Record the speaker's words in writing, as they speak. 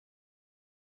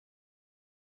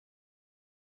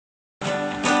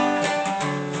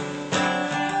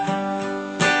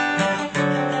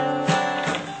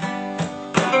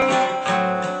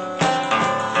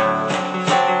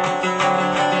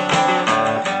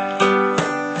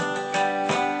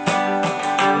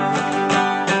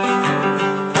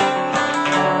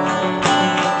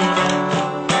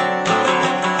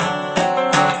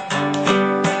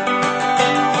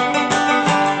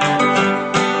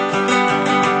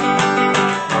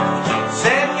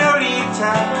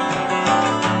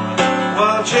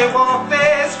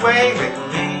stay with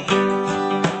me.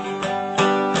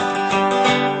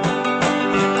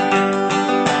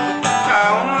 I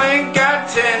only got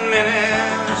 10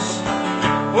 minutes.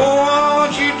 Oh,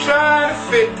 won't you try to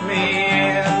fit me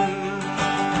in?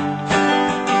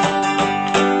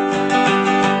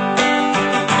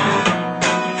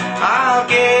 I'll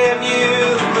give you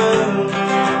the moon.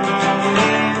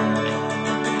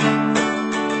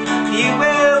 You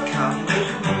will come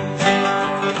with me.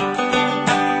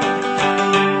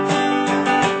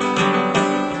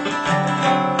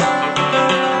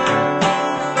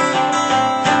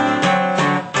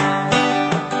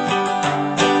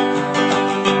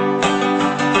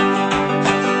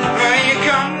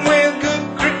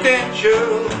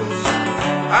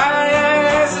 I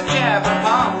as a chap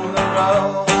upon the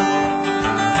road.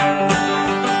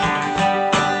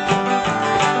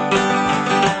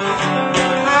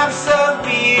 I'm so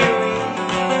weary.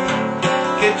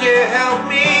 Could you help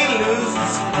me lose the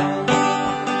sleep?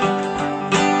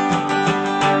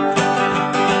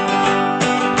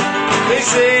 They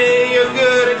say you're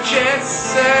good at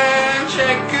chess and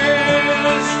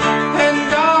checkers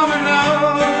and dominoes.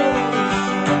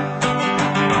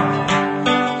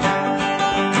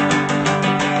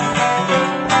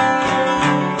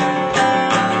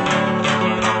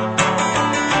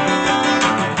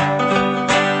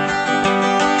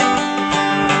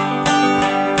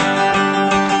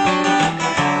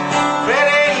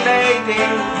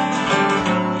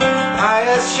 I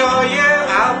assure you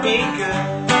I'll be good.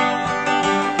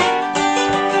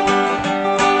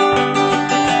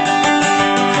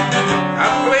 I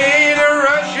played the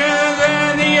Russians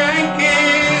and the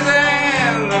Yankees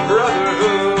and the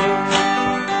Brotherhood.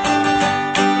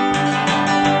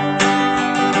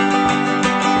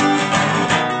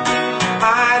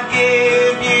 I'd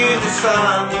give you the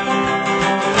sun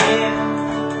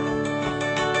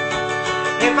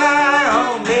if I